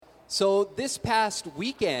So this past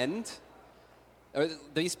weekend, or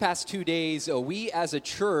these past 2 days, we as a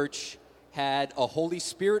church had a Holy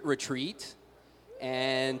Spirit retreat,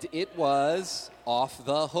 and it was off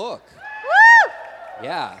the hook. Woo!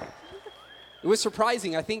 Yeah. It was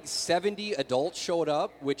surprising. I think 70 adults showed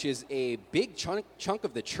up, which is a big chunk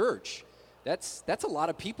of the church. That's a lot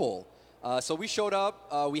of people. So we showed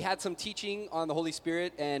up. We had some teaching on the Holy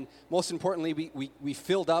Spirit, and most importantly, we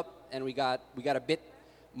filled up, and we got a bit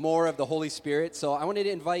more of the Holy Spirit. So I wanted to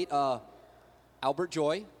invite Albert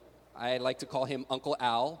Joy. I like to call him Uncle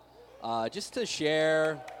Al, just to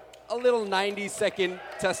share a little 90-second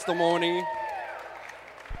testimony.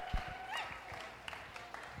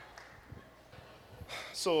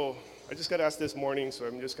 So I just got asked this morning, so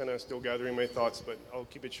I'm just kind of still gathering my thoughts, but I'll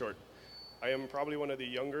keep it short. I am probably one of the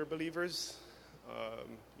younger believers.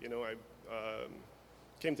 I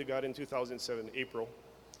came to God in 2007, April,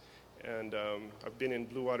 and I've been in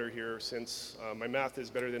Blue Water here since, my math is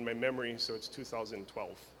better than my memory, so it's 2012.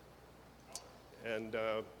 And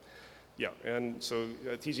so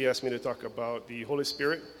TJ asked me to talk about the Holy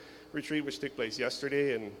Spirit retreat, which took place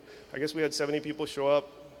yesterday, and I guess we had 70 people show up.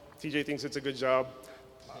 TJ thinks it's a good job.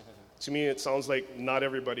 To me, it sounds like not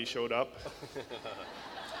everybody showed up.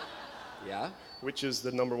 Yeah? Which is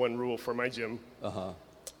the number one rule for my gym. Uh-huh.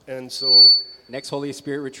 And so... Next Holy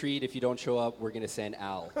Spirit retreat, if you don't show up, we're going to send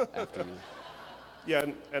Al after you. Yeah,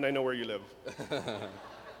 and I know where you live.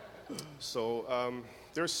 So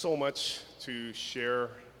there's so much to share.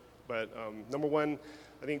 But number one,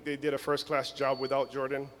 I think they did a first-class job without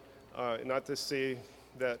Jordan. Not to say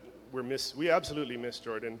that we absolutely miss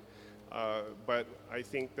Jordan. But I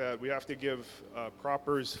think that we have to give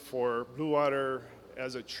propers for Blue Water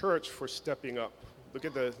as a church for stepping up. Look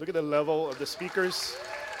at the level of the speakers,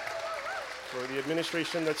 for the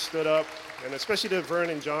administration that stood up, and especially to Vern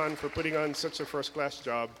and John for putting on such a first-class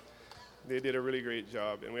job. They did a really great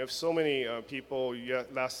job, and we have so many people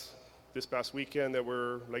this past weekend that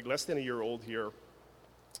were like less than a year old here,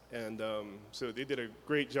 and so they did a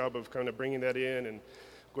great job of kind of bringing that in and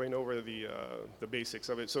going over the basics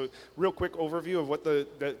of it. So real quick overview of what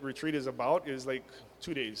that retreat is about is like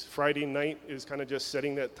 2 days. Friday night is kind of just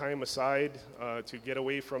setting that time aside to get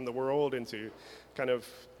away from the world and to kind of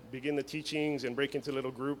begin the teachings and break into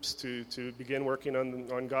little groups to begin working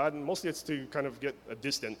on God. And mostly it's to kind of get a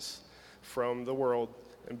distance from the world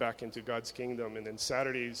and back into God's kingdom. And then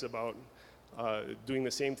Saturday is about doing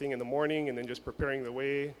the same thing in the morning and then just preparing the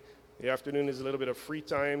way. The afternoon is a little bit of free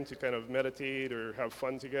time to kind of meditate or have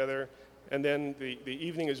fun together. And then the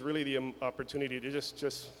evening is really the opportunity to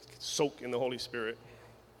just soak in the Holy Spirit.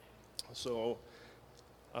 So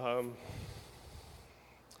I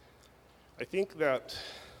think that,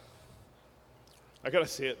 I gotta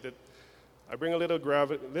say it, that I bring a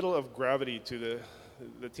little of gravity to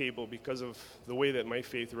the table because of the way that my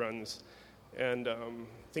faith runs. And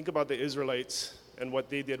think about the Israelites and what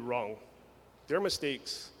they did wrong. Their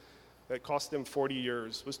mistakes that cost them 40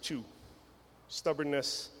 years was 2: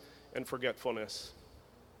 stubbornness and forgetfulness,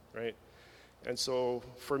 right? And so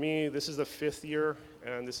for me, this is the 5th year,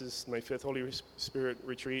 and this is my 5th Holy Spirit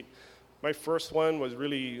retreat. My first one was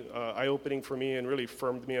really eye-opening for me and really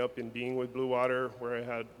firmed me up in being with Blue Water,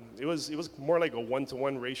 where it was more like a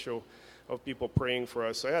 1-to-1 ratio of people praying for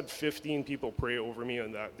us. So I had 15 people pray over me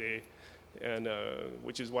on that day, and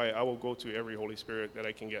which is why I will go to every Holy Spirit that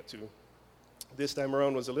I can get to. This time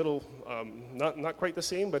around was a little not quite the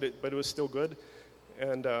same, but it was still good.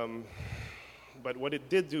 And but what it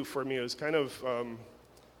did do for me was kind of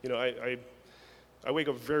I wake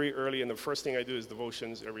up very early, and the first thing I do is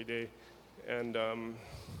devotions every day. And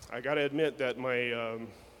I got to admit that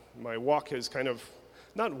my walk has kind of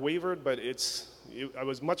not wavered, but I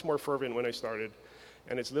was much more fervent when I started,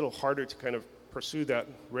 and it's a little harder to kind of pursue that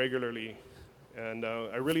regularly. And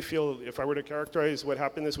I really feel, if I were to characterize what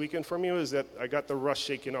happened this weekend for me, was that I got the rust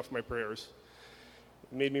shaken off my prayers.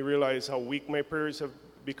 It made me realize how weak my prayers have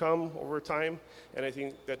become over time, and I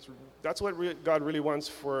think that's what God really wants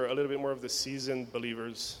for a little bit more of the seasoned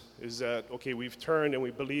believers, is that, okay, we've turned and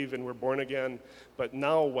we believe and we're born again, but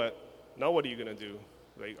now what? Now what are you going to do?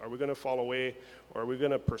 Like, are we going to fall away, or are we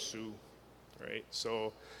going to pursue, right?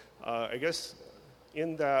 So I guess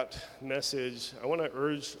in that message, I want to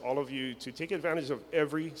urge all of you to take advantage of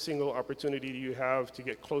every single opportunity you have to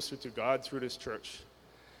get closer to God through this church,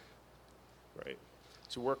 right?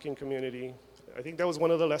 To work in community. I think that was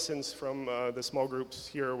one of the lessons from the small groups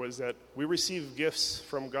here, was that we receive gifts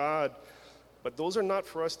from God, but those are not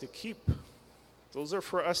for us to keep. Those are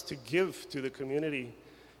for us to give to the community.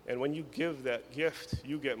 And when you give that gift,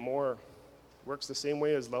 you get more. Works the same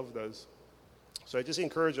way as love does. So I just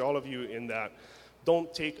encourage all of you in that.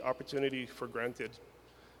 Don't take opportunity for granted.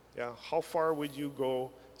 Yeah, how far would you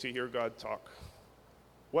go to hear God talk?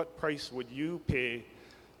 What price would you pay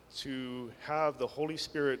to have the Holy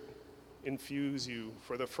Spirit infuse you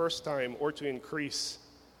for the first time or to increase?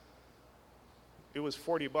 It was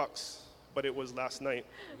 $40, but it was last night.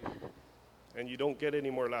 And you don't get any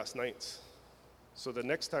more last nights. So the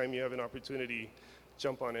next time you have an opportunity,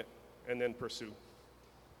 jump on it and then pursue.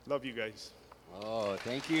 Love you guys. Oh,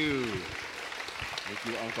 thank you. Thank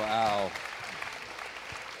you, Uncle Al.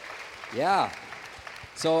 Yeah.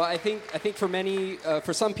 So I think for many,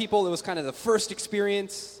 for some people, it was kind of the first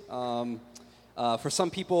experience. For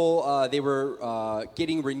some people, they were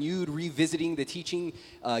getting renewed, revisiting the teaching,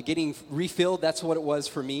 getting refilled. That's what it was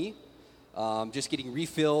for me. Just getting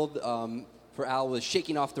refilled. For Al was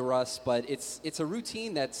shaking off the rust, but it's a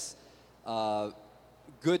routine that's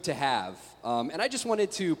good to have. And I just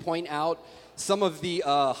wanted to point out some of the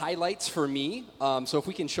highlights for me. So if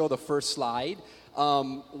we can show the first slide.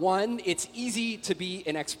 One, it's easy to be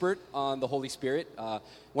an expert on the Holy Spirit.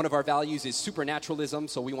 One of our values is supernaturalism,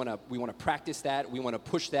 so we want to practice that. We want to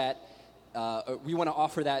push that. We want to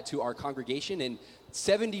offer that to our congregation. And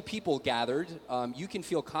 70 people gathered. You can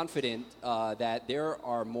feel confident that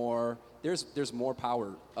there's more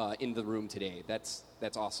power in the room today. That's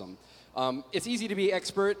awesome. It's easy to be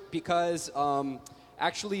expert because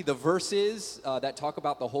actually the verses that talk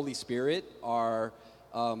about the Holy Spirit are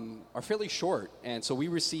fairly short. And so we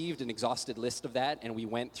received an exhausted list of that, and we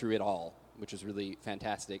went through it all, which is really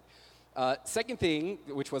fantastic. Second thing,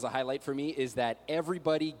 which was a highlight for me, is that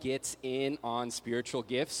everybody gets in on spiritual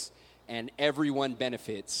gifts, and everyone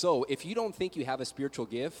benefits. So if you don't think you have a spiritual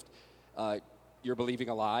gift, you're believing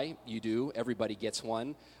a lie. You do. Everybody gets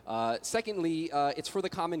one. Secondly, it's for the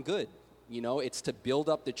common good. It's to build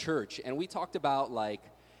up the church. And we talked about,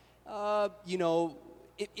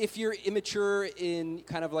 if you're immature in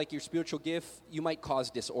kind of like your spiritual gift, you might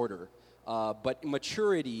cause disorder. But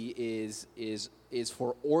maturity is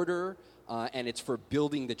for order, and it's for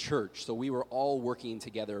building the church. So we were all working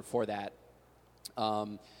together for that.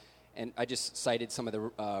 And I just cited some of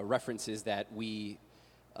the references that we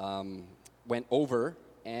went over.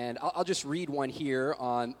 And I'll just read one here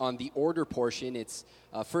on the order portion. It's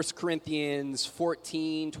 1 Corinthians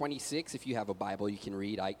 14:26. If you have a Bible, you can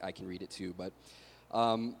read. I can read it too. But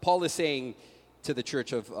Paul is saying to the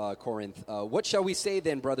church of Corinth, what shall we say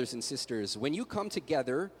then, brothers and sisters? When you come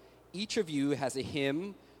together, each of you has a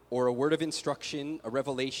hymn or a word of instruction, a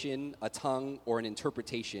revelation, a tongue, or an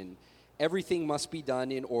interpretation. Everything must be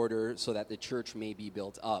done in order so that the church may be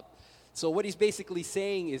built up. So what he's basically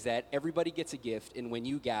saying is that everybody gets a gift, and when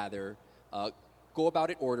you gather, go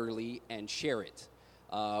about it orderly and share it,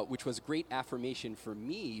 which was great affirmation for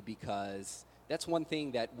me because that's one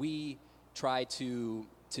thing that we try to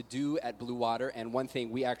do at Blue Water, and one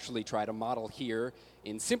thing we actually try to model here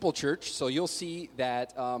in Simple Church. So you'll see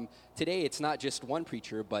that today it's not just one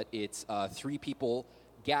preacher, but it's 3 people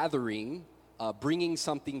gathering, bringing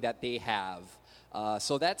something that they have.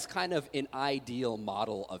 So that's kind of an ideal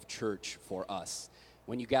model of church for us.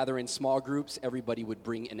 When you gather in small groups, everybody would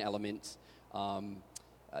bring an element.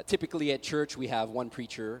 Typically at church, we have one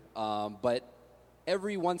preacher, but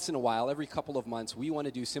every once in a while, every couple of months, we want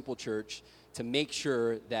to do Simple Church to make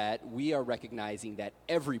sure that we are recognizing that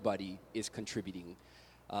everybody is contributing.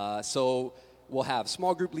 So we'll have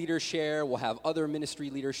small group leaders share, we'll have other ministry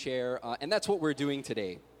leaders share, and that's what we're doing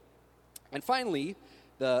today. And finally,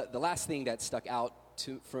 the last thing that stuck out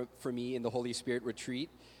for me in the Holy Spirit retreat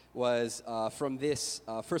was from this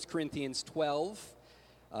 1 Corinthians 12,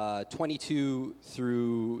 22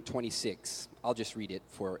 through 26. I'll just read it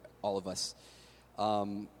for all of us.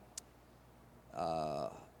 On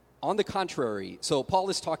the contrary, so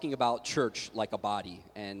Paul is talking about church like a body,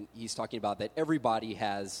 and he's talking about that every body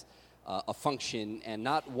has a function, and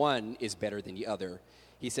not one is better than the other.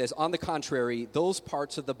 He says, on the contrary, those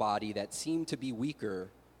parts of the body that seem to be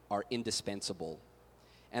weaker are indispensable.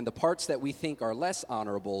 And the parts that we think are less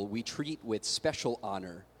honorable, we treat with special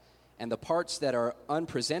honor. And the parts that are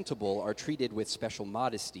unpresentable are treated with special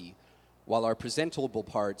modesty, while our presentable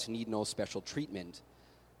parts need no special treatment.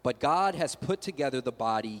 But God has put together the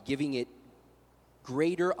body, giving it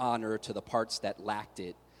greater honor to the parts that lacked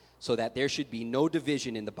it, so that there should be no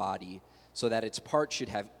division in the body, so that its parts should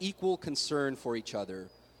have equal concern for each other.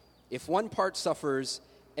 If one part suffers,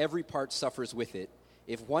 every part suffers with it.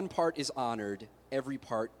 If one part is honored, every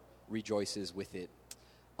part rejoices with it.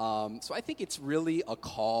 So I think it's really a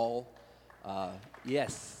call.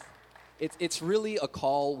 Yes. It's really a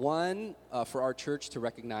call, one, for our church to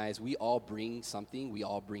recognize we all bring something, we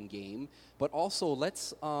all bring game, but also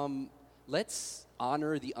let's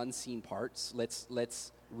honor the unseen parts.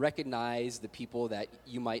 Let's recognize the people that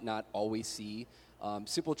you might not always see.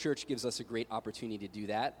 Simple Church gives us a great opportunity to do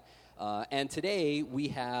that. And today we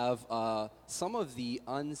have some of the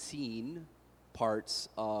unseen parts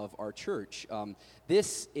of our church.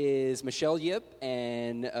 This is Michelle Yip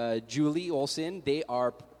and Julie Olson. They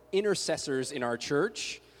are intercessors in our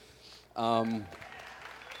church.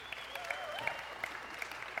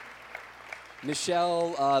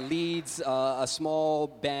 Michelle leads a small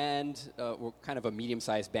band, or kind of a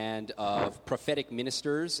medium-sized band of prophetic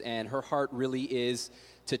ministers, and her heart really is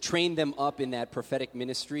to train them up in that prophetic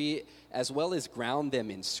ministry as well as ground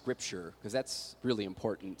them in Scripture, because that's really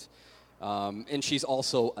important. And she's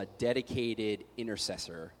also a dedicated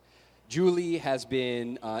intercessor. Julie has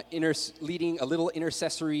been leading a little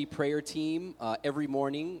intercessory prayer team every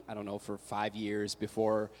morning, I don't know, for 5 years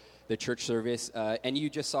before the church service. And you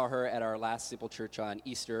just saw her at our last Simple Church on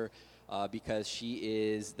Easter because she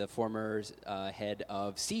is the former head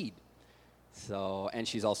of Seed. And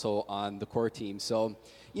she's also on the core team. So,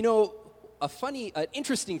 an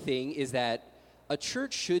interesting thing is that a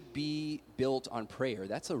church should be built on prayer.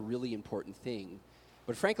 That's a really important thing.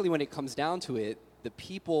 But frankly, when it comes down to it, the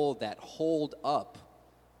people that hold up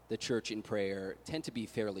the church in prayer tend to be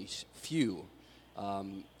fairly few.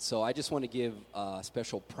 So I just want to give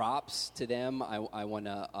special props to them. I want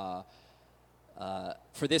to,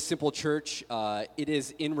 for this Simple Church, it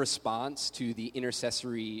is in response to the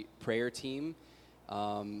intercessory prayer team.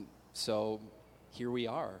 So here we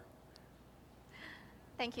are.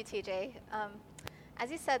 Thank you, TJ.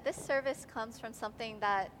 As you said, this service comes from something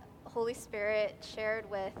that Holy Spirit shared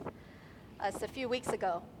with us a few weeks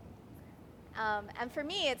ago. And for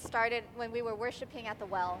me, it started when we were worshiping at the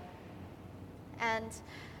well. And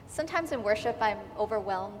sometimes in worship, I'm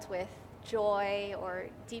overwhelmed with joy or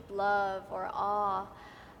deep love or awe,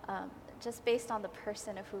 just based on the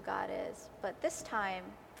person of who God is. But this time,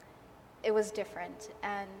 it was different.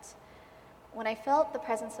 And when I felt the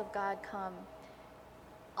presence of God come,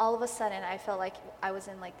 all of a sudden, I felt like I was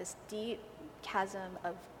in like this deep chasm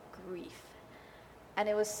of grief. And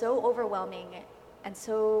it was so overwhelming and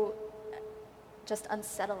so just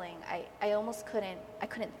unsettling. I almost couldn't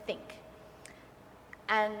think.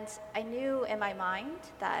 And I knew in my mind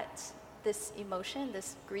that this emotion,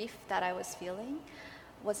 this grief that I was feeling,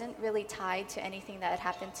 wasn't really tied to anything that had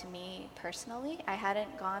happened to me personally. I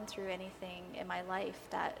hadn't gone through anything in my life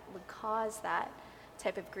that would cause that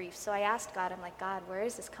type of grief. So I asked God, I'm like, God, where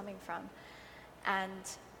is this coming from? And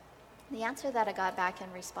the answer that I got back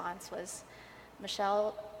in response was,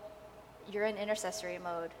 Michelle, you're in intercessory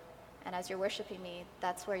mode. And as you're worshiping me,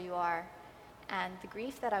 that's where you are. And the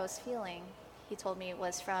grief that I was feeling, he told me,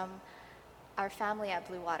 was from our family at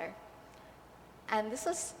Blue Water. And this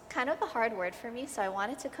was kind of a hard word for me, so I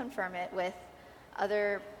wanted to confirm it with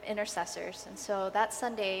other intercessors. And so that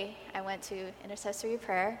Sunday, I went to intercessory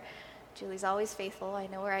prayer. Julie's always faithful. I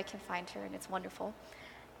know where I can find her, and it's wonderful.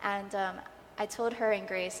 And I told her in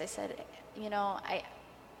grace, I said,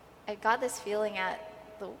 I got this feeling at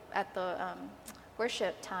the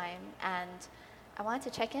worship time, and I wanted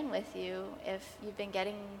to check in with you if you've been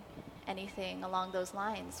getting anything along those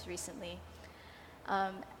lines recently.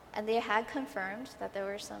 And they had confirmed that there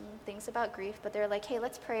were some things about grief, but they're like, hey,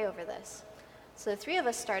 let's pray over this. So the three of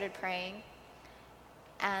us started praying,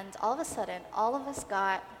 and all of a sudden, all of us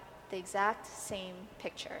got the exact same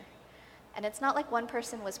picture. And it's not like one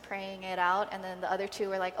person was praying it out and then the other two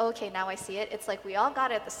were like, oh, okay, now I see it. It's like we all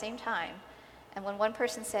got it at the same time. And when one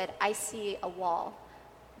person said, I see a wall,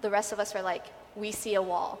 the rest of us were like, we see a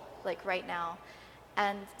wall, like right now.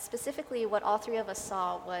 And specifically what all three of us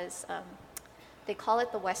saw was, they call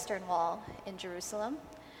it the Western Wall in Jerusalem.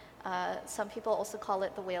 Some people also call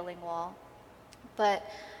it the Wailing Wall. But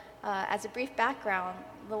as a brief background,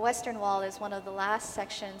 the Western Wall is one of the last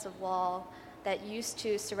sections of wall that used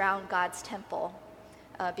to surround God's temple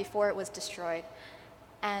before it was destroyed.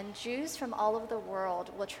 And Jews from all over the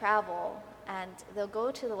world will travel, and they'll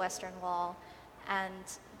go to the Western Wall. And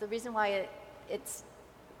the reason why it's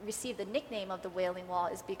received the nickname of the Wailing Wall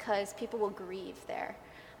is because people will grieve there.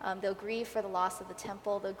 They'll grieve for the loss of the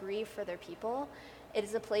temple. They'll grieve for their people. It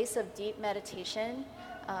is a place of deep meditation,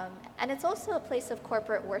 and it's also a place of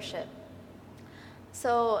corporate worship.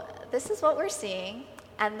 So this is what we're seeing.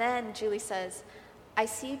 And then Julie says, I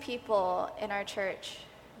see people in our church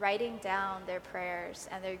writing down their prayers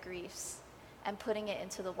and their griefs and putting it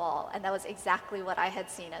into the wall. And that was exactly what I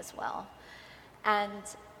had seen as well. And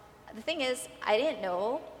the thing is, I didn't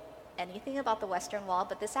know anything about the Western Wall,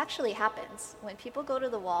 but this actually happens. When people go to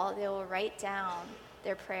the wall, they will write down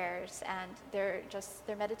their prayers and their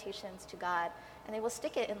meditations to God, and they will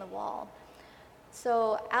stick it in the wall.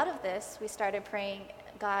 So out of this, we started praying,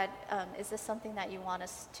 God, is this something that you want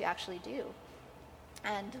us to actually do?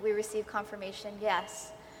 And we received confirmation,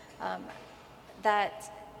 yes.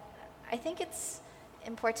 That I think it's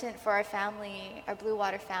important for our family, our Blue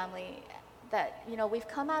Water family, that, we've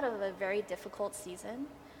come out of a very difficult season.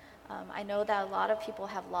 I know that a lot of people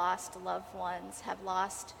have lost loved ones, have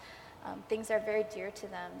lost things that are very dear to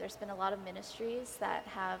them. There's been a lot of ministries that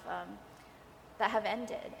have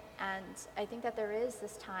ended. And I think that there is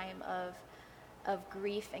this time of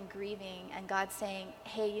grief and grieving, and God saying,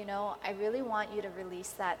 hey, I really want you to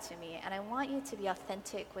release that to me, and I want you to be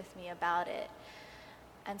authentic with me about it.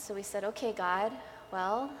 And so we said, okay, God,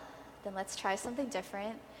 well, then let's try something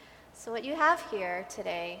different. So what you have here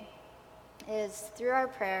today is, through our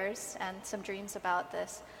prayers and some dreams about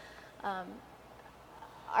this,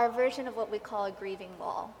 our version of what we call a grieving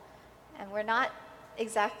wall. And we're not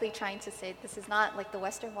exactly trying to say, this is not like the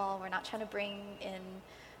Western Wall. We're not trying to bring in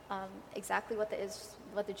exactly what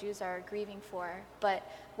the Jews are grieving for. But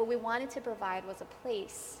what we wanted to provide was a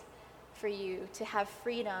place for you to have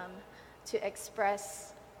freedom to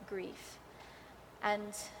express grief.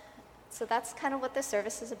 And so that's kind of what this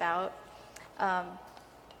service is about.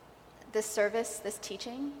 This service, this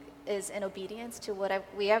teaching, is in obedience to what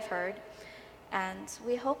we have heard, and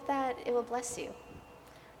we hope that it will bless you.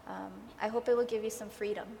 I hope it will give you some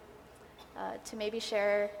freedom to maybe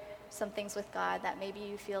share some things with God that maybe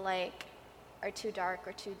you feel like are too dark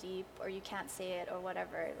or too deep, or you can't say it or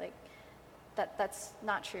whatever. Like that's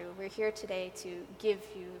not true. We're here today to give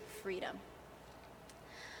you freedom.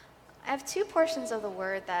 I have two portions of the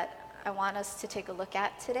word that I want us to take a look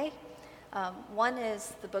at today. One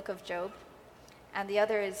is the book of Job, and the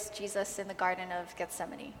other is Jesus in the Garden of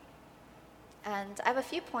Gethsemane. And I have a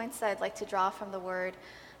few points that I'd like to draw from the word.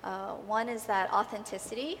 One is that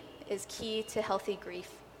authenticity is key to healthy grief.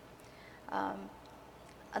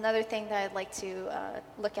 Another thing that I'd like to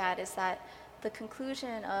look at is that the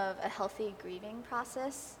conclusion of a healthy grieving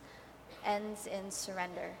process ends in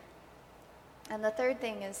surrender. And the third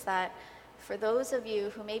thing is that for those of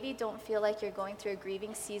you who maybe don't feel like you're going through a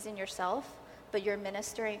grieving season yourself, but you're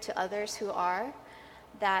ministering to others who are,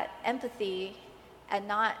 that empathy and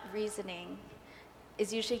not reasoning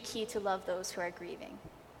is usually key to love those who are grieving.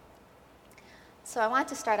 So I want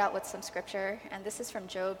to start out with some scripture, and this is from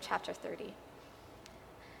Job chapter 30.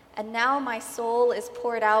 And now my soul is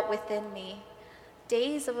poured out within me.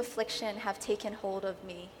 Days of affliction have taken hold of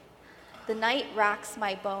me. The night racks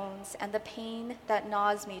my bones, and the pain that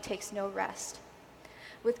gnaws me takes no rest.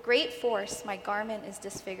 With great force, my garment is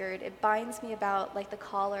disfigured. It binds me about like the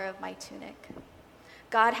collar of my tunic.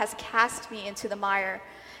 God has cast me into the mire,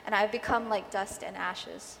 and I have become like dust and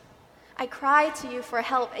ashes. I cry to you for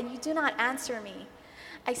help, and you do not answer me.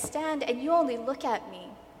 I stand, and you only look at me.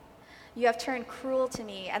 You have turned cruel to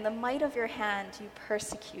me, and the might of your hand you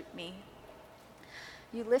persecute me.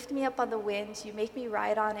 You lift me up on the wind, you make me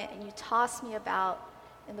ride on it, and you toss me about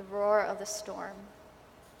in the roar of the storm.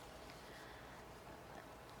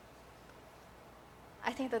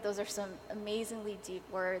 I think that those are some amazingly deep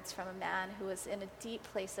words from a man who was in a deep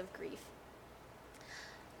place of grief.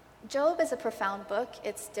 Job is a profound book.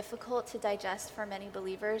 It's difficult to digest for many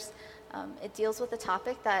believers. It deals with a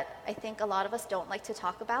topic that I think a lot of us don't like to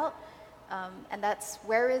talk about, and that's,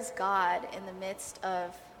 where is God in the midst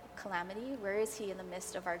of calamity? Where is he in the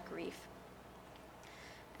midst of our grief?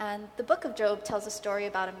 And the book of Job tells a story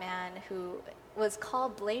about a man who was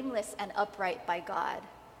called blameless and upright by God.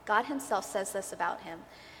 God himself says this about him.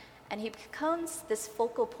 And he becomes this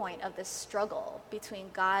focal point of this struggle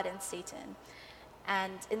between God and Satan.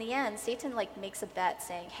 And in the end, Satan makes a bet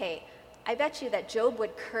saying, hey, I bet you that Job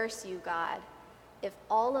would curse you, God, if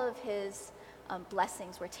all of his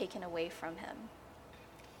blessings were taken away from him.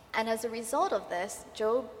 And as a result of this,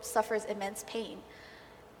 Job suffers immense pain.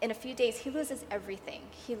 In a few days, he loses everything.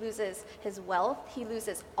 He loses his wealth. He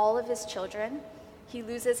loses all of his children. He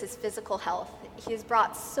loses his physical health. He is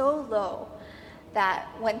brought so low that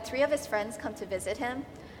when 3 of his friends come to visit him,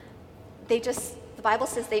 the Bible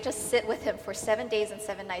says they just sit with him for 7 days and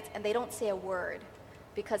 7 nights, and they don't say a word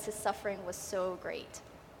because his suffering was so great.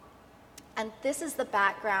 And this is the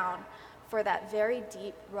background for that very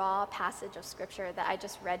deep, raw passage of scripture that I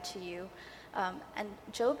just read to you. And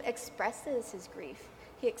Job expresses his grief.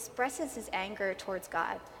 He expresses his anger towards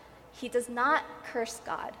God. He does not curse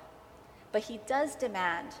God, but he does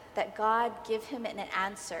demand that God give him an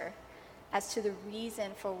answer as to the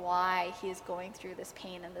reason for why he is going through this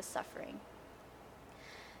pain and this suffering.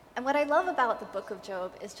 And what I love about the book of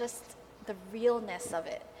Job is just the realness of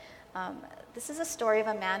it. This is a story of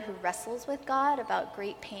a man who wrestles with God about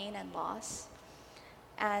great pain and loss.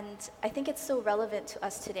 And I think it's so relevant to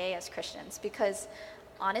us today as Christians because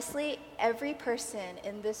honestly, every person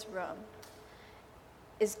in this room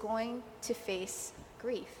is going to face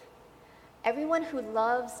grief. Everyone who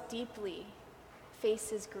loves deeply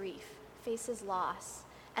faces grief, faces loss.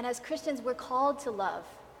 And as Christians, we're called to love.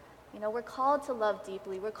 We're called to love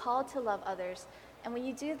deeply. We're called to love others. And when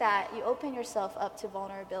you do that, you open yourself up to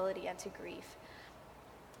vulnerability and to grief.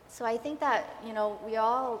 So I think that, we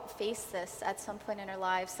all face this at some point in our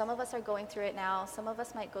lives. Some of us are going through it now. Some of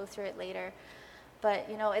us might go through it later. But,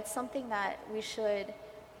 it's something that we should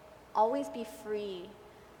always be free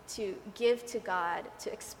to give to God,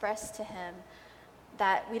 to express to Him,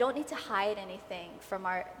 that we don't need to hide anything from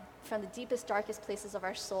the deepest, darkest places of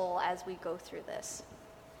our soul as we go through this.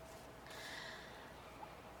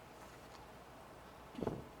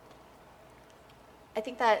 I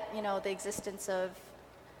think that, the existence of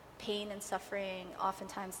pain and suffering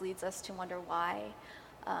oftentimes leads us to wonder why.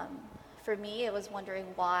 For me, it was wondering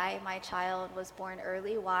why my child was born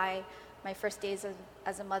early, why my first days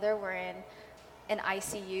as a mother were in an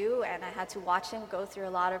ICU, and I had to watch him go through a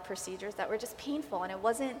lot of procedures that were just painful, and it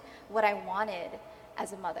wasn't what I wanted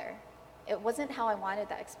as a mother. It wasn't how I wanted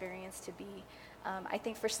that experience to be. I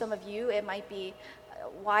think for some of you, it might be,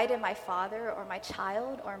 why did my father or my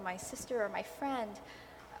child or my sister or my friend,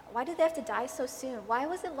 why did they have to die so soon? Why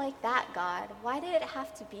was it like that, God? Why did it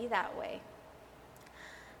have to be that way?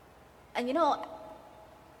 And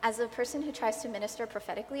as a person who tries to minister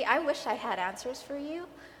prophetically, I wish I had answers for you.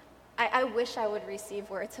 I wish I would receive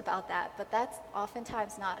words about that, but that's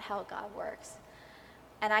oftentimes not how God works.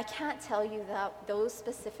 And I can't tell you those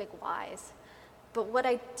specific whys. But what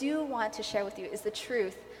I do want to share with you is the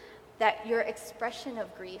truth that your expression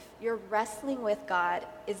of grief, your wrestling with God,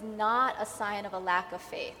 is not a sign of a lack of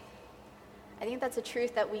faith. I think that's a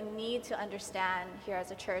truth that we need to understand here as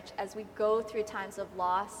a church as we go through times of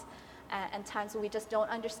loss and times when we just don't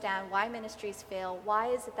understand why ministries fail. Why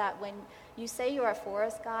is it that when you say you are for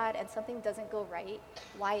us, God, and something doesn't go right,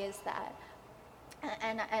 why is that?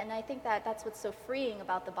 And I think that that's what's so freeing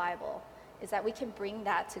about the Bible, is that we can bring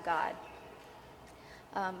that to God.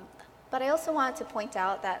 But I also wanted to point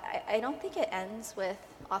out that I don't think it ends with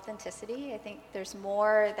authenticity. I think there's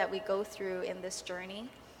more that we go through in this journey.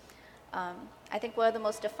 I think one of the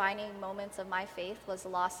most defining moments of my faith was the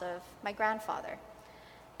loss of my grandfather.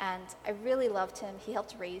 And I really loved him. He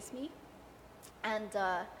helped raise me. And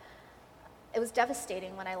it was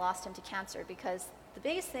devastating when I lost him to cancer, because the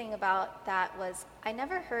biggest thing about that was I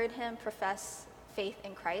never heard him profess faith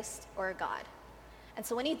in Christ or God. And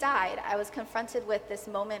so when he died, I was confronted with this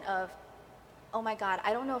moment of, oh my God,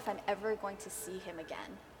 I don't know if I'm ever going to see him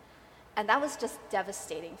again. And that was just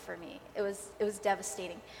devastating for me. It was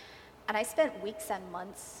devastating. And I spent weeks and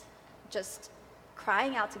months just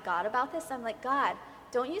crying out to God about this. I'm like, God,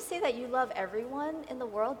 don't you say that you love everyone in the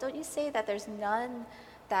world? Don't you say that there's none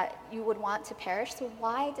that you would want to perish? So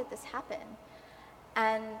why did this happen?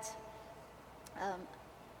 And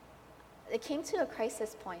it came to a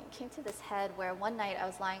crisis point, came to this head where one night I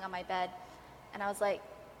was lying on my bed and I was like,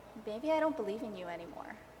 maybe I don't believe in you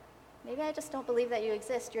anymore. Maybe I just don't believe that you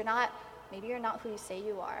exist. Maybe you're not who you say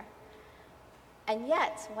you are. And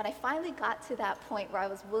yet, when I finally got to that point where I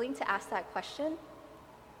was willing to ask that question,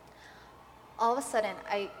 all of a sudden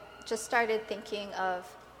I just started thinking of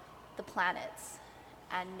the planets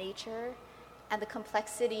and nature and the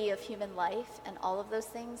complexity of human life and all of those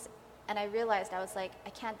things. And I realized, I was like, I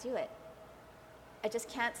can't do it. I just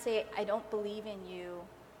can't say I don't believe in you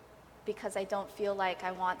because I don't feel like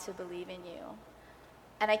I want to believe in you.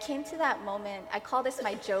 And I came to that moment, I call this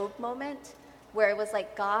my Job moment, where it was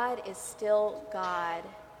like, God is still God,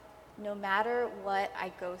 no matter what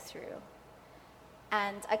I go through.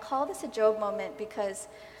 And I call this a Job moment because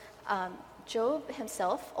Job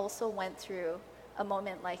himself also went through a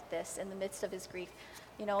moment like this in the midst of his grief.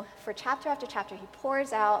 For chapter after chapter, he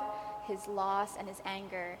pours out his loss and his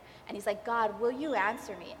anger, and he's like, God, will you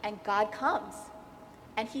answer me? And God comes,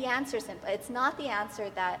 and he answers him. But it's not the answer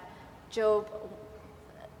that Job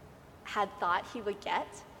had thought he would get.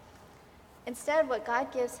 Instead, what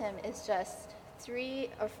God gives him is just 3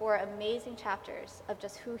 or 4 amazing chapters of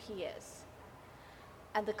just who he is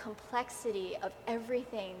and the complexity of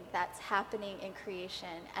everything that's happening in creation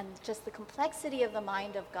and just the complexity of the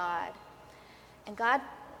mind of God. And God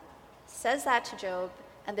says that to Job,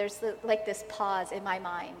 and there's this pause in my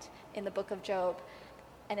mind in the book of Job.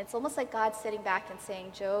 And it's almost like God sitting back and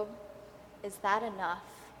saying, Job, is that enough?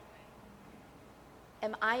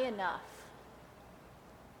 Am I enough?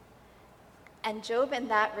 And Job, in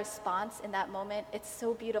that response, in that moment, it's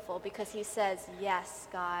so beautiful because he says, yes,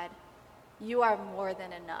 God, you are more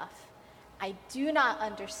than enough. I do not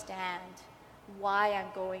understand why I'm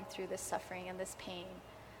going through this suffering and this pain,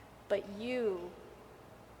 but you,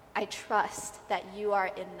 I trust that you are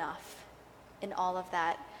enough in all of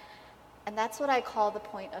that. And that's what I call the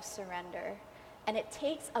point of surrender. And it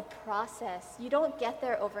takes a process. You don't get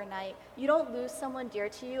there overnight. You don't lose someone dear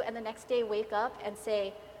to you and the next day wake up and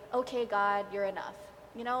say, okay, God, you're enough.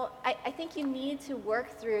 You know, I think you need to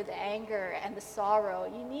work through the anger and the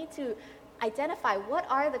sorrow. You need to identify what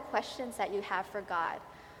are the questions that you have for God.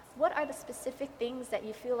 What are the specific things that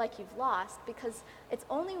you feel like you've lost? Because it's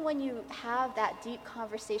only when you have that deep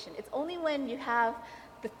conversation, it's only when you have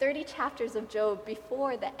the 30 chapters of Job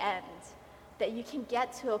before the end that you can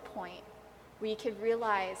get to a point where you can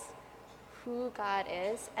realize who God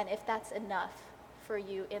is and if that's enough for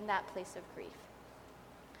you in that place of grief.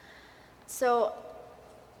 So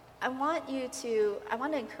I want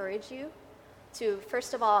to encourage you to,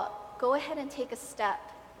 first of all, go ahead and take a step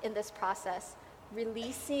in this process,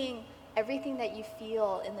 releasing everything that you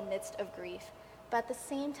feel in the midst of grief. But at the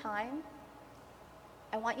same time,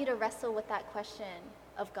 I want you to wrestle with that question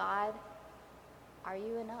of, God, are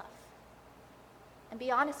you enough? And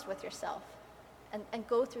be honest with yourself and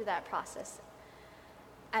go through that process.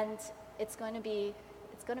 And it's going to be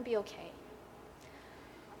okay.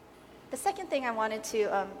 The second thing I wanted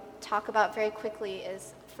to talk about very quickly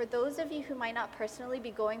is, for those of you who might not personally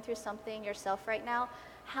be going through something yourself right now,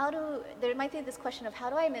 there might be this question of, how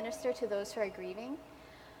do I minister to those who are grieving?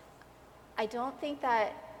 I don't think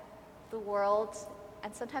that the world,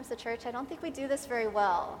 and sometimes the church, I don't think we do this very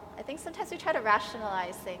well. I think sometimes we try to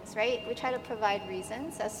rationalize things, right? We try to provide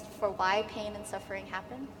reasons as for why pain and suffering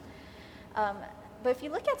happen. But if you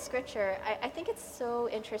look at Scripture, I think it's so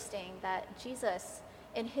interesting that Jesus,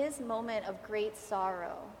 in his moment of great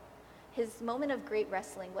sorrow, his moment of great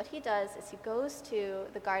wrestling, what he does is he goes to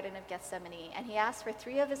the Garden of Gethsemane and he asks for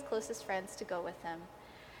 3 of his closest friends to go with him.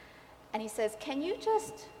 And he says, can you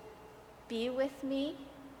just be with me?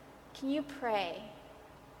 Can you pray?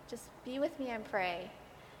 Just be with me and pray.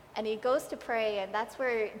 And he goes to pray, and that's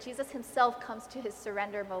where Jesus himself comes to his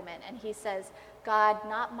surrender moment. And he says, God,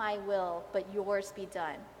 not my will, but yours be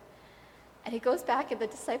done. And he goes back and the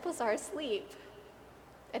disciples are asleep.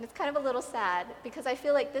 And it's kind of a little sad, because I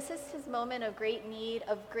feel like this is his moment of great need,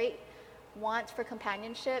 of great want for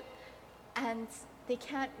companionship, and they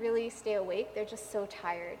can't really stay awake. They're just so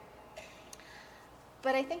tired.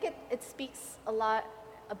 But I think it speaks a lot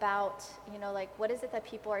about, what is it that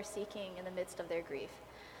people are seeking in the midst of their grief.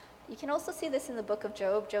 You can also see this in the book of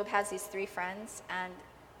Job. Job has these 3 friends, and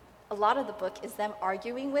a lot of the book is them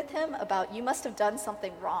arguing with him about, you must have done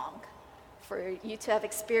something wrong for you to have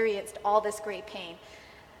experienced all this great pain.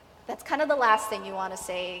 That's kind of the last thing you want to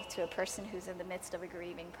say to a person who's in the midst of a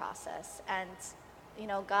grieving process. And,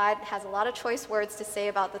 God has a lot of choice words to say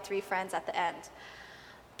about the 3 friends at the end.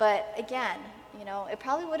 But again, it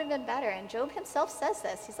probably would have been better. And Job himself says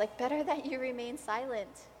this. He's like, better that you remain silent.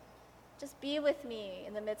 Just be with me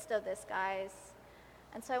in the midst of this, guys.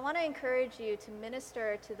 And so I want to encourage you to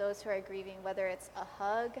minister to those who are grieving, whether it's a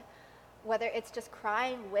hug, whether it's just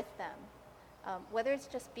crying with them, whether it's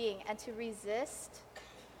just being, and to resist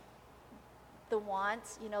the want,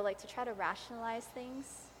 to try to rationalize things.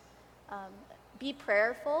 Be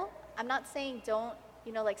prayerful. I'm not saying don't,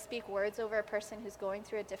 speak words over a person who's going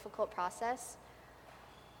through a difficult process.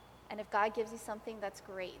 And if God gives you something, that's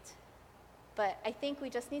great. But I think we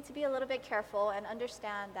just need to be a little bit careful and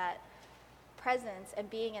understand that presence and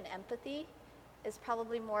being in empathy is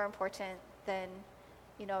probably more important than,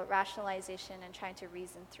 rationalization and trying to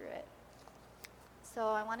reason through it. So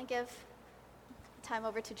I want to give time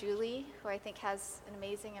over to Julie, who I think has an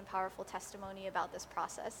amazing and powerful testimony about this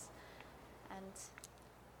process. And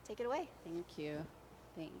take it away. Thank you.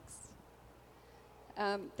 Thanks.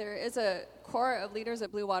 There is a core of leaders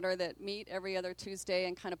at Blue Water that meet every other Tuesday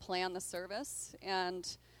and kind of plan the service. And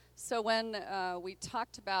so when we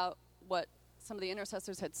talked about what some of the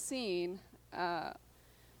intercessors had seen,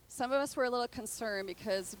 some of us were a little concerned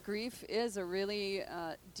because grief is a really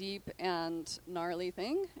deep and gnarly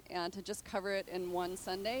thing. And to just cover it in one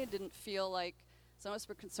Sunday didn't feel like, some of us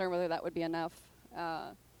were concerned whether that would be enough.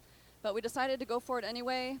 But we decided to go for it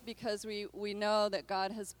anyway because we know that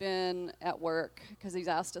God has been at work because he's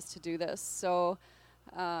asked us to do this. So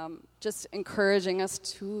just encouraging us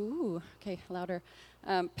to, louder,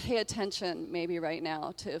 pay attention maybe right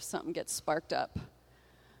now to if something gets sparked up.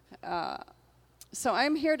 So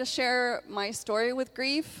I'm here to share my story with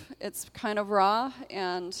grief. It's kind of raw,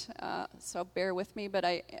 and so bear with me, but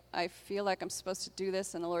I feel like I'm supposed to do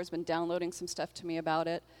this, and the Lord's been downloading some stuff to me about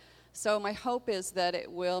it. So my hope is that it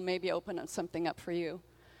will maybe open something up for you,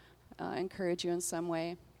 encourage you in some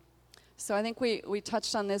way. So I think we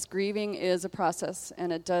touched on this. Grieving is a process,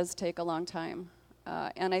 and it does take a long time.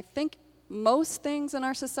 And I think most things in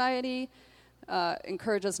our society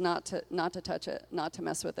encourage us not to touch it, not to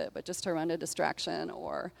mess with it, but just to run to distraction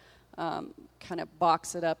or kind of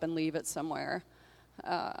box it up and leave it somewhere.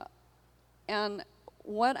 And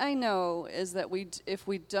what I know is that if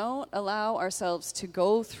we don't allow ourselves to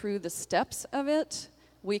go through the steps of it,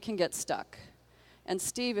 we can get stuck. And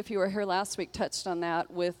Steve, if you were here last week, touched on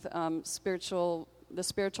that with the spiritual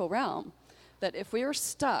realm, that if we are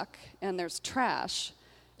stuck and there's trash,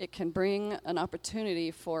 it can bring an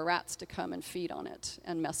opportunity for rats to come and feed on it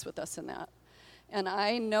and mess with us in that. And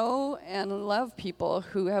I know and love people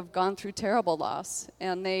who have gone through terrible loss,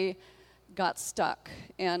 and they got stuck,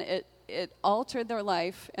 and it altered their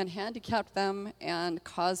life and handicapped them and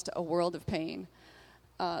caused a world of pain.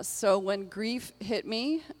 So when grief hit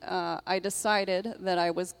me, I decided that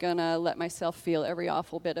I was going to let myself feel every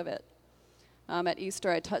awful bit of it. At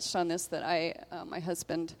Easter, I touched on this, that my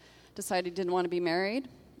husband decided he didn't want to be married.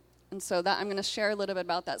 And so I'm going to share a little bit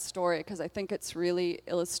about that story because I think it's really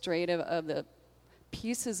illustrative of the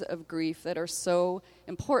pieces of grief that are so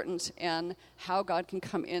important and how God can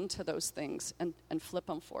come into those things and flip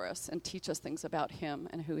them for us and teach us things about Him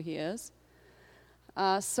and who He is.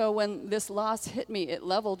 So when this loss hit me, it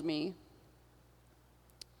leveled me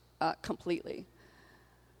completely.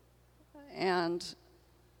 And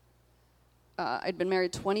I'd been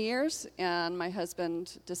married 20 years, and my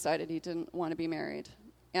husband decided he didn't want to be married.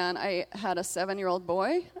 And I had a 7-year-old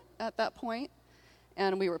boy at that point,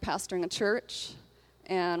 and we were pastoring a church,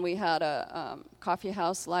 and we had a coffee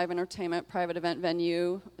house, live entertainment, private event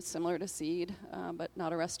venue, similar to Seed, but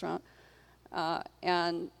not a restaurant.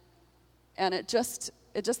 And it just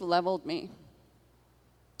leveled me.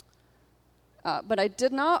 But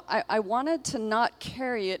I wanted to not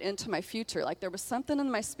carry it into my future. Like there was something in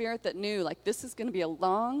my spirit that knew, like this is going to be a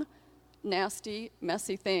long, nasty,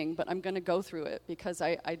 messy thing, but I'm going to go through it because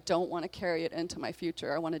I don't want to carry it into my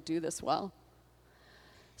future. I want to do this well.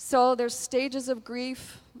 So there's stages of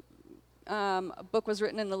grief. A book was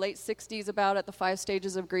written in the late 60s about it, the 5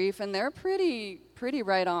 stages of grief, and they're pretty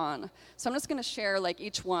right on. So I'm just going to share like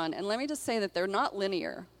each one, and let me just say that they're not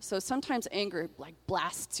linear. So sometimes anger like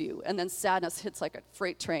blasts you, and then sadness hits like a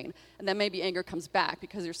freight train, and then maybe anger comes back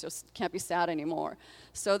because you can't be sad anymore.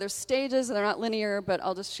 So there's stages, and they're not linear, but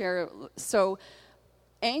I'll just share. So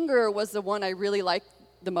anger was the one I really liked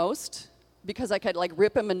the most because I could like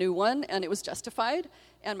rip him a new one, and it was justified,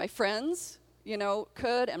 and my friends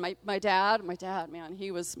could, and my dad, man,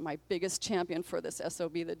 he was my biggest champion for this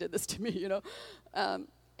SOB that did this to me,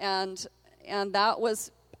 and that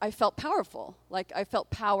was, I felt powerful, like I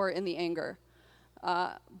felt power in the anger,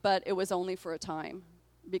 but it was only for a time,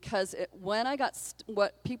 because when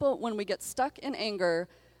we get stuck in anger,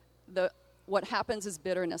 what happens is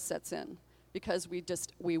bitterness sets in, because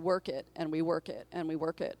we work it, and we work it, and we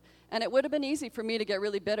work it, and it would have been easy for me to get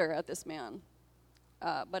really bitter at this man.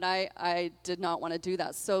 But I did not want to do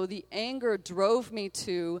that. So the anger drove me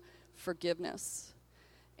to forgiveness.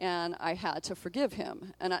 And I had to forgive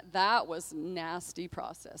him. And that was a nasty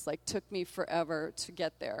process. Like, took me forever to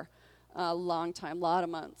get there. A long time, a lot of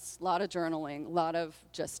months, a lot of journaling, a lot of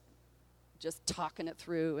just talking it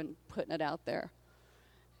through and putting it out there.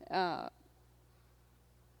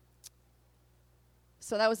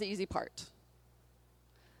 So that was the easy part.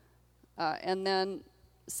 And then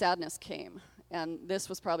sadness came. And this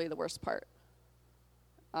was probably the worst part.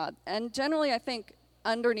 And generally, I think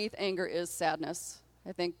underneath anger is sadness.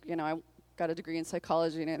 I think, I got a degree in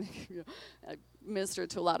psychology, and I think I ministered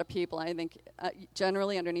to a lot of people. And I think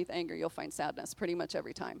generally underneath anger, you'll find sadness pretty much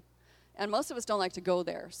every time. And most of us don't like to go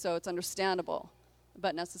there, so it's understandable,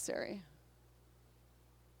 but necessary.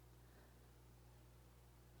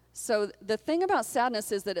 So the thing about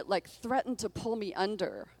sadness is that it threatened to pull me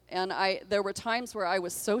under. And there were times where I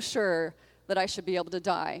was so sure that I should be able to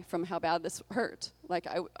die from how bad this hurt. Like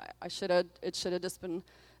it should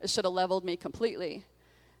have leveled me completely.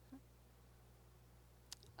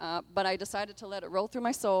 But I decided to let it roll through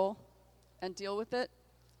my soul and deal with it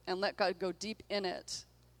and let God go deep in it.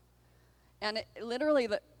 And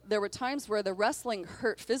there were times where the wrestling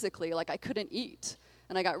hurt physically, like I couldn't eat.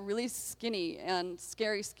 And I got really skinny and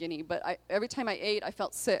scary skinny, but every time I ate, I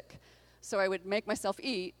felt sick. So I would make myself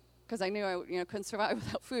eat because I knew I couldn't survive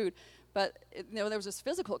without food. But there was this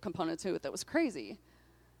physical component to it that was crazy.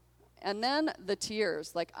 And then the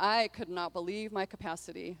tears, I could not believe my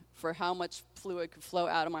capacity for how much fluid could flow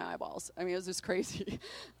out of my eyeballs. I mean, it was just crazy.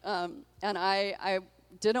 And I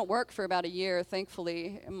didn't work for about a year.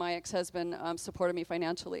 Thankfully, my ex-husband supported me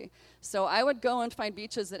financially. So I would go and find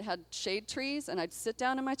beaches that had shade trees, and I'd sit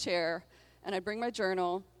down in my chair, and I'd bring my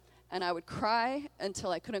journal, and I would cry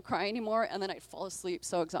until I couldn't cry anymore, and then I'd fall asleep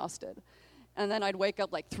so exhausted. And then I'd wake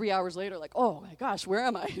up like 3 hours later, like, oh my gosh, where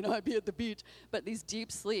am I? I'd be at the beach. But these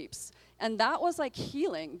deep sleeps. And that was like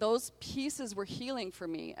healing. Those pieces were healing for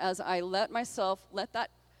me as I let that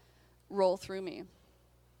roll through me.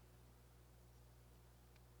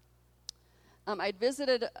 I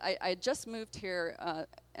just moved here,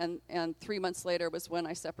 and 3 months later was when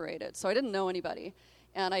I separated. So I didn't know anybody.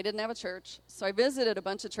 And I didn't have a church, so I visited a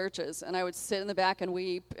bunch of churches, and I would sit in the back and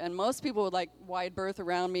weep, and most people would, like, wide berth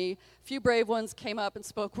around me. A few brave ones came up and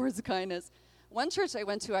spoke words of kindness. One church I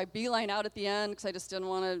went to, I beeline out at the end because I just didn't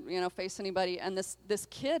want to, face anybody, and this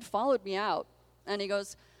kid followed me out, and he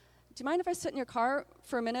goes, do you mind if I sit in your car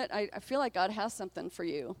for a minute? I feel like God has something for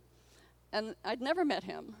you. And I'd never met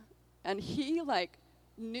him, and he,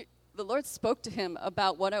 knew, the Lord spoke to him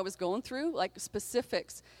about what I was going through, like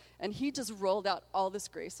specifics. And he just rolled out all this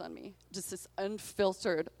grace on me, just this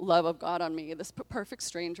unfiltered love of God on me, this perfect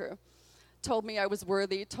stranger. Told me I was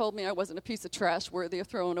worthy, told me I wasn't a piece of trash worthy of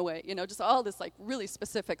throwing away, just all this like really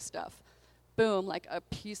specific stuff. Boom, like a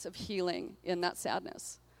piece of healing in that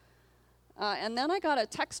sadness. And then I got a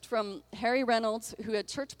text from Harry Reynolds, who had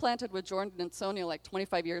church planted with Jordan and Sonia like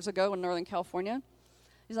 25 years ago in Northern California.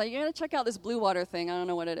 He's like, you got to check out this Blue Water thing. I don't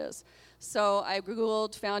know what it is. So I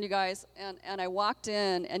Googled, found you guys, and I walked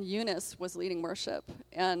in, and Eunice was leading worship,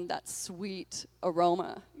 and that sweet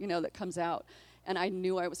aroma, that comes out. And I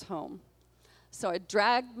knew I was home. So I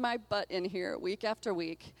dragged my butt in here week after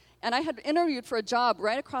week, and I had interviewed for a job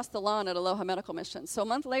right across the lawn at Aloha Medical Mission. So a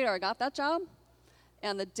month later, I got that job,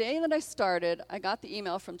 and the day that I started, I got the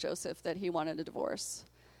email from Joseph that he wanted a divorce.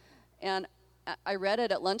 And I read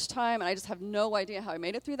it at lunchtime, and I just have no idea how I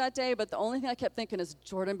made it through that day, but the only thing I kept thinking is,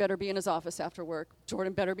 Jordan better be in his office after work.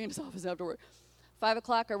 Jordan better be in his office after work. 5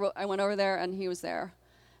 o'clock, I went over there, and he was there.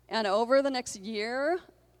 And over the next year,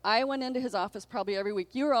 I went into his office probably every week.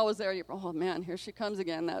 You were always there. Oh, man, here she comes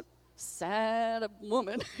again, that sad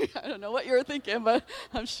woman. I don't know what you were thinking, but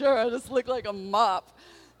I'm sure I just looked like a mop.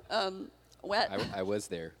 Wet. I was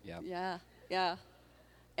there, yeah. Yeah.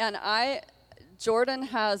 And Jordan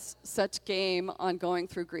has such game on going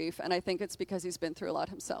through grief, and I think it's because he's been through a lot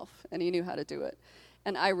himself, and he knew how to do it.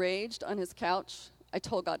 And I raged on his couch. I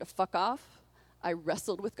told God to fuck off. I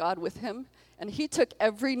wrestled with God with him, and he took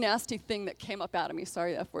every nasty thing that came up out of me.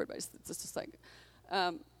 Sorry, the F word, but it's just like,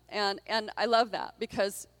 and I love that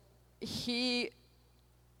because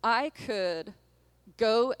I could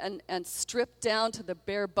go and strip down to the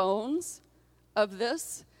bare bones of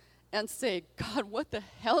this and say, God, what the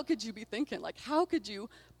hell could you be thinking? Like, how could you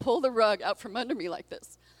pull the rug out from under me like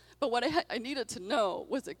this? But what I needed to know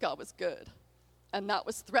was that God was good, and that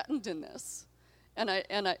was threatened in this. And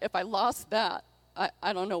if I lost that,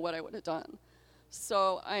 I don't know what I would have done.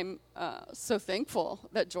 So I'm so thankful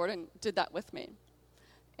that Jordan did that with me.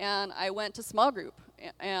 And I went to small group,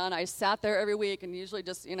 and I sat there every week, and usually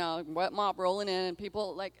just, wet mop rolling in, and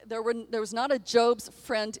people, like, there was not a Job's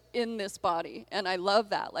friend in this body, and I love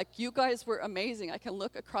that. Like, you guys were amazing. I can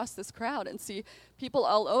look across this crowd and see people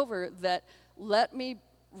all over that let me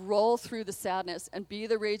roll through the sadness and be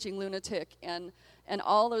the raging lunatic and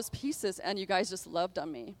all those pieces, and you guys just loved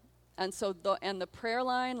on me. And so, the prayer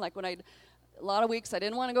line, like when a lot of weeks I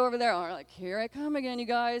didn't want to go over there. I'm like, here I come again, you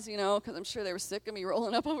guys, because I'm sure they were sick of me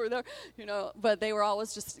rolling up over there, But they were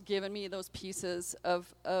always just giving me those pieces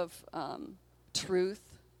of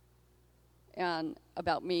truth and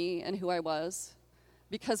about me and who I was.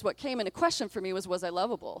 Because what came into question for me was I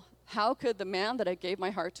lovable? How could the man that I gave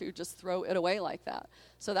my heart to just throw it away like that?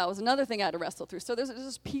 So that was another thing I had to wrestle through. So there's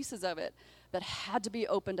just pieces of it that had to be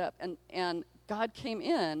opened up, and God came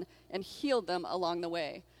in and healed them along the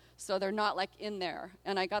way. So they're not like in there.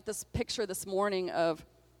 And I got this picture this morning of,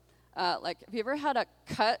 have you ever had a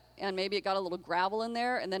cut and maybe it got a little gravel in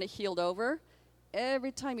there and then it healed over?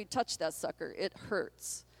 Every time you touch that sucker, it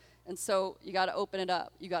hurts. And so you got to open it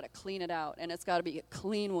up. You got to clean it out. And it's got to be a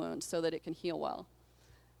clean wound so that it can heal well.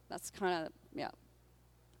 That's kind of, yeah.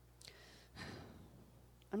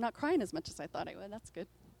 I'm not crying as much as I thought I would. That's good.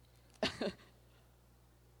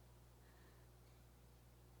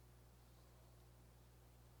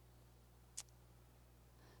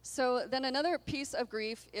 So then another piece of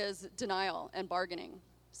grief is denial and bargaining.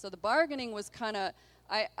 So the bargaining was kind of,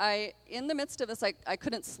 I in the midst of this, I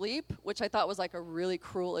couldn't sleep, which I thought was like a really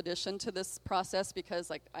cruel addition to this process because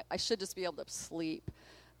like I should just be able to sleep.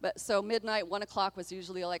 But so midnight, 1 o'clock was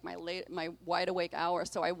usually like my wide awake hour.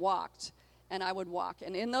 So I walked and I would walk.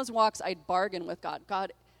 And in those walks, I'd bargain with God.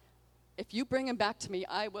 God, if you bring him back to me,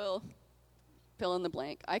 I will fill in the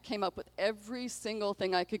blank. I came up with every single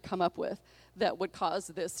thing I could come up with that would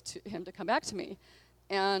cause him to come back to me.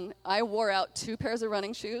 And I wore out 2 pairs of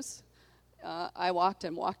running shoes. I walked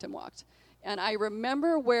and walked and walked. And I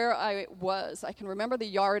remember where I was. I can remember the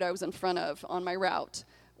yard I was in front of on my route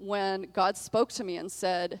when God spoke to me and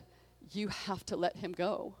said, you have to let him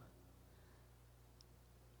go.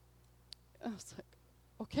 I was like,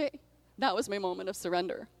 okay. That was my moment of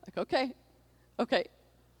surrender. Like, okay.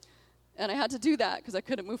 And I had to do that because I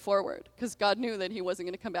couldn't move forward because God knew that he wasn't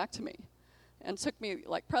going to come back to me. And it took me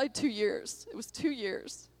like probably 2 years. It was 2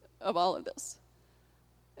 years of all of this.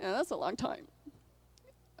 And that's a long time.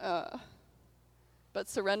 But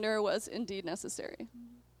surrender was indeed necessary.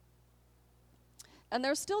 And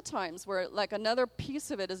there's still times where, like, another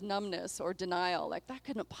piece of it is numbness or denial. Like, that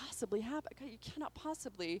couldn't possibly happen.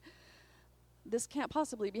 This can't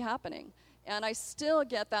possibly be happening. And I still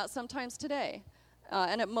get that sometimes today.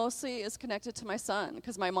 And it mostly is connected to my son,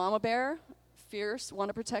 because my mama bear, fierce, want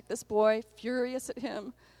to protect this boy, furious at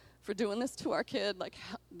him for doing this to our kid. Like,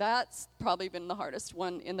 that's probably been the hardest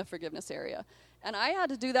one in the forgiveness area. And I had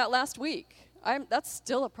to do that last week. That's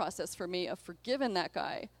still a process for me of forgiving that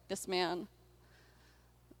guy, this man,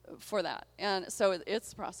 for that. And so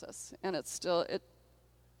it's a process, and it's still,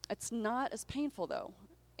 it's not as painful, though.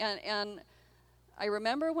 And I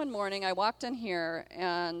remember one morning I walked in here,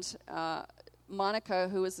 and Monica,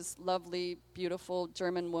 who is this lovely, beautiful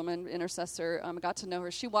German woman, intercessor, got to know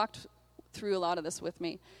her. She walked through a lot of this with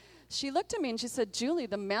me. She looked at me and she said, Julie,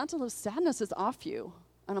 the mantle of sadness is off you.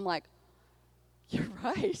 And I'm like, you're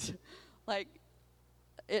right. Like,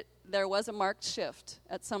 there was a marked shift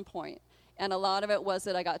at some point. And a lot of it was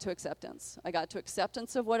that I got to acceptance. I got to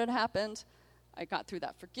acceptance of what had happened. I got through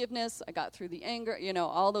that forgiveness. I got through the anger. You know,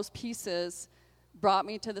 all those pieces brought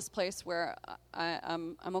me to this place where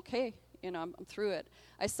I'm okay. You know, I'm through it.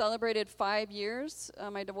 I celebrated 5 years.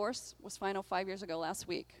 My divorce was final 5 years ago last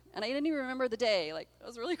week. And I didn't even remember the day. Like, it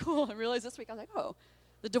was really cool. I realized this week, I was like, oh,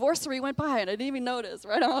 the divorcery went by, and I didn't even notice.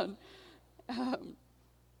 Right on.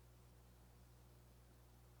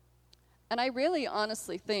 And I really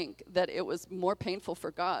honestly think that it was more painful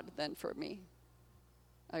for God than for me.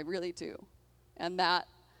 I really do. And that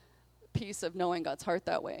piece of knowing God's heart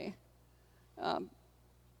that way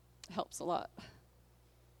helps a lot.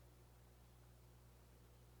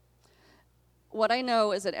 What I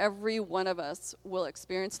know is that every one of us will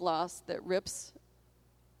experience loss that rips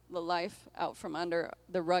the life out from under,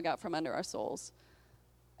 the rug out from under our souls.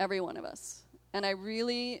 Every one of us. And I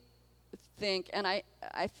really think, and I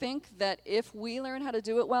think that if we learn how to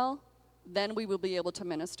do it well, then we will be able to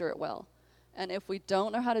minister it well. And if we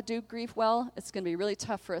don't know how to do grief well, it's going to be really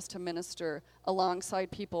tough for us to minister alongside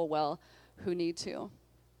people well who need to.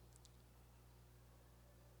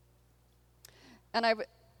 And I've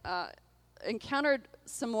encountered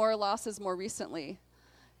some more losses more recently.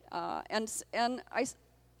 And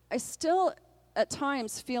I still, at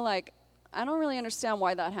times, feel like I don't really understand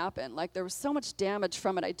why that happened. Like, there was so much damage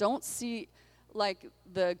from it. I don't see, like,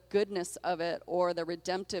 the goodness of it or the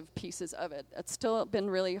redemptive pieces of it. It's still been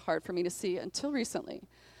really hard for me to see until recently.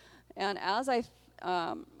 And as I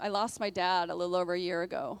lost my dad a little over a year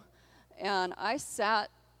ago, and I sat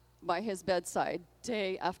by his bedside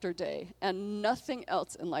day after day, and nothing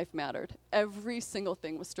else in life mattered. Every single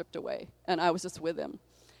thing was stripped away, and I was just with him.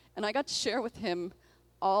 And I got to share with him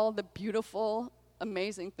all the beautiful,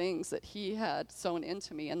 amazing things that he had sown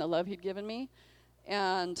into me and the love he'd given me.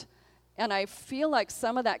 And I feel like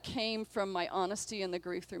some of that came from my honesty and the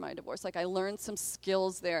grief through my divorce. Like, I learned some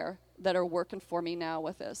skills there that are working for me now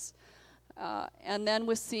with this. And then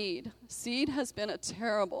with Seed. Seed has been a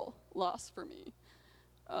terrible loss for me.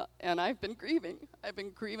 And I've been grieving. I've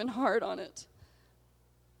been grieving hard on it.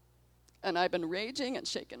 And I've been raging and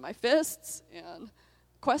shaking my fists and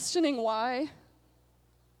questioning why.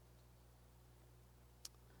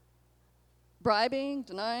 Bribing,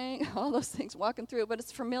 denying, all those things, walking through, but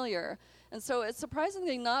it's familiar. And so it's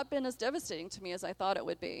surprisingly not been as devastating to me as I thought it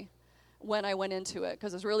would be when I went into it,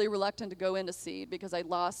 because I was really reluctant to go into Seed because I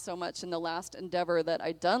lost so much in the last endeavor that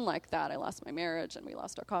I'd done like that. I lost my marriage, and we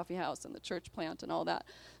lost our coffee house and the church plant and all that.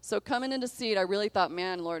 So coming into Seed, I really thought,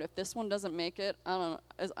 man, Lord, if this one doesn't make it, I don't know,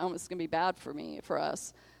 it's going to be bad for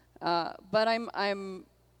us. But I'm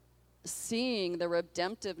seeing the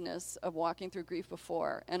redemptiveness of walking through grief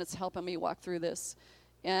before, and it's helping me walk through this.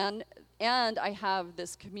 And I have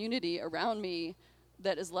this community around me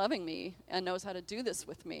that is loving me and knows how to do this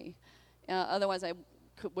with me. Otherwise, I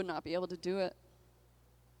would not be able to do it.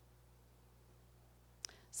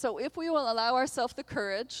 So if we will allow ourselves the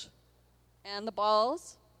courage and the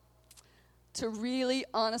balls to really,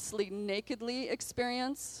 honestly, nakedly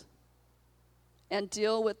experience and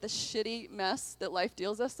deal with the shitty mess that life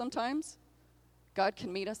deals us sometimes, God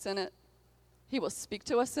can meet us in it. He will speak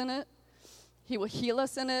to us in it. He will heal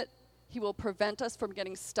us in it. He will prevent us from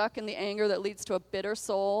getting stuck in the anger that leads to a bitter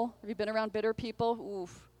soul. Have you been around bitter people?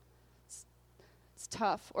 Oof. It's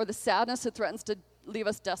tough. Or the sadness that threatens to leave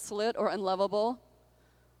us desolate or unlovable.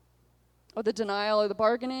 Or the denial or the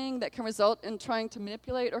bargaining that can result in trying to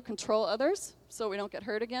manipulate or control others so we don't get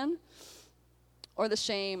hurt again. Or the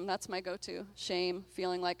shame, that's my go-to. Shame,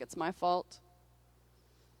 feeling like it's my fault.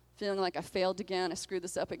 Feeling like I failed again, I screwed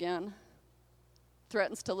this up again.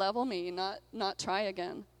 Threatens to level me, not try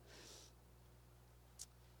again.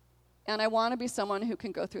 And I want to be someone who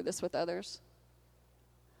can go through this with others.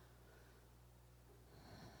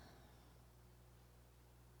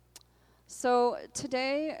 So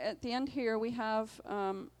today, at the end here, we have,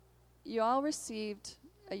 you all received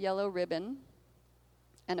a yellow ribbon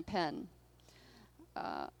and a pen.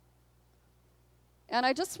 And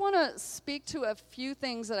I just want to speak to a few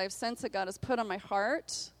things that I've sensed that God has put on my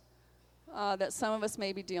heart that some of us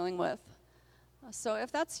may be dealing with. So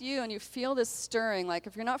if that's you and you feel this stirring, like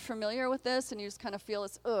if you're not familiar with this and you just kind of feel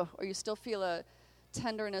this, or you still feel a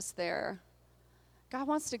tenderness there, God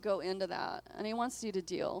wants to go into that, and he wants you to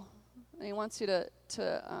deal. And he wants you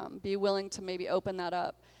to be willing to maybe open that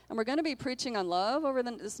up. And we're going to be preaching on love over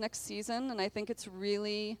this next season, and I think it's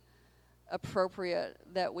really appropriate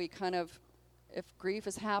that we kind of, if grief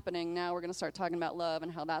is happening, now we're going to start talking about love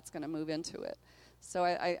and how that's going to move into it. So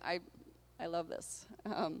I love this.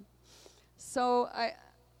 So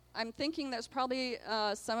I'm thinking there's probably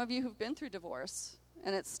some of you who've been through divorce,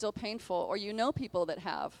 and it's still painful, or you know people that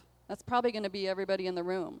have. That's probably going to be everybody in the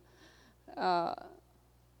room.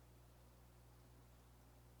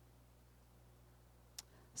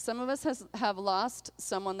 Some of us have lost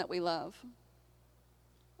someone that we love.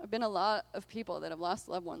 I've been a lot of people that have lost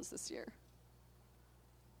loved ones this year.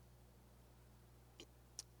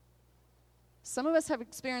 Some of us have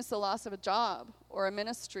experienced the loss of a job or a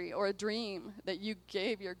ministry or a dream that you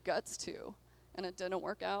gave your guts to, and it didn't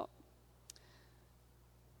work out.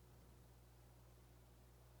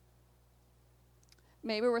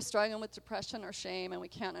 Maybe we're struggling with depression or shame, and we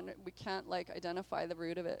can't like identify the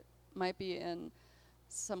root of it. Might be in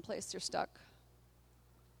someplace you're stuck.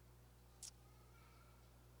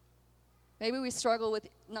 Maybe we struggle with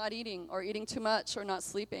not eating or eating too much or not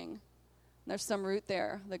sleeping. There's some root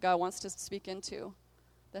there that God wants to speak into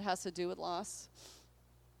that has to do with loss.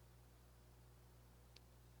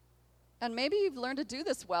 And maybe you've learned to do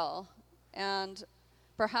this well, and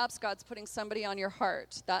perhaps God's putting somebody on your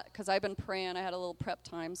heart. That because I've been praying, I had a little prep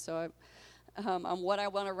time, so on what I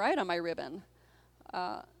want to write on my ribbon.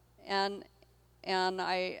 And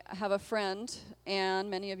I have a friend, and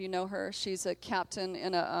many of you know her. She's a captain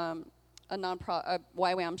in a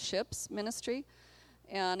YWAM ships ministry.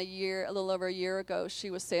 And a little over a year ago, she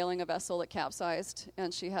was sailing a vessel that capsized,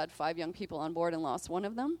 and she had 5 young people on board and lost one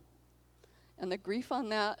of them. And the grief on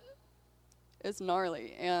that is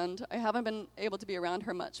gnarly. And I haven't been able to be around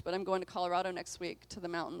her much, but I'm going to Colorado next week to the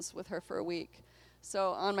mountains with her for a week. So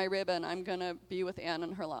on my ribbon, I'm going to be with Anne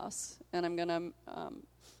and her loss, and I'm going to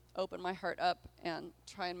open my heart up and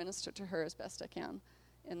try and minister to her as best I can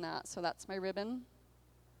in that. So that's my ribbon.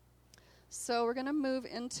 So we're going to move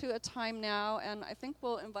into a time now, and I think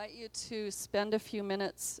we'll invite you to spend a few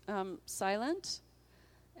minutes silent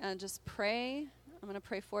and just pray. I'm going to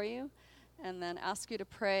pray for you, and then ask you to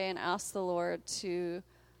pray and ask the Lord to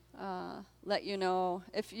let you know.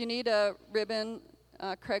 If you need a ribbon,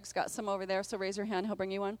 Craig's got some over there, so raise your hand. He'll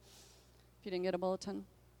bring you one if you didn't get a bulletin.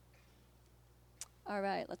 All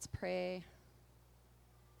right, let's pray.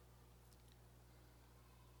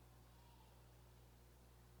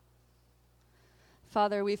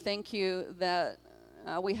 Father, we thank you that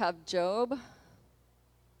we have Job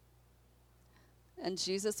and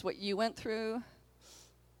Jesus, what you went through,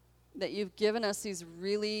 that you've given us these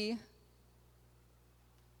really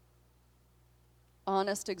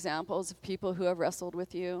honest examples of people who have wrestled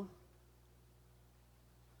with you.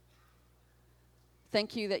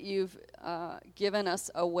 Thank you that you've given us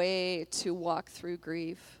a way to walk through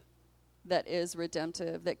grief that is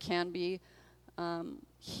redemptive, that can be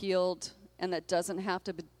healed, and that doesn't have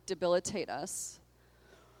to debilitate us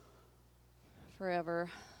forever.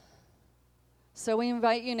 So we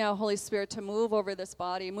invite you now, Holy Spirit, to move over this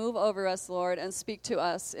body, move over us, Lord, and speak to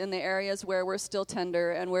us in the areas where we're still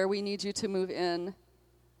tender and where we need you to move in.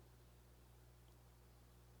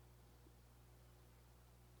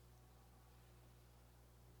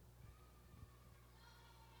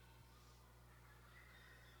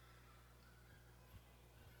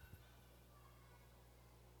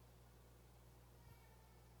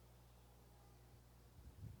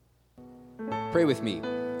 Pray with me.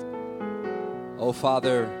 Oh,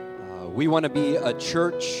 Father, we want to be a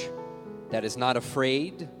church that is not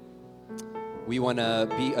afraid. We want to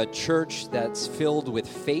be a church that's filled with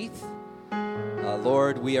faith.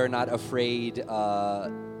 Lord, we are not afraid to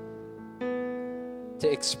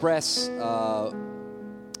express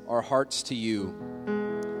our hearts to you.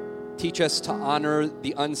 Teach us to honor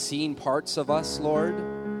the unseen parts of us, Lord,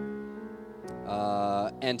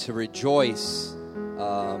 and to rejoice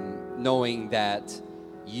knowing that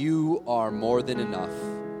you are more than enough.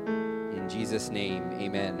 In Jesus' name,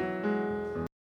 amen.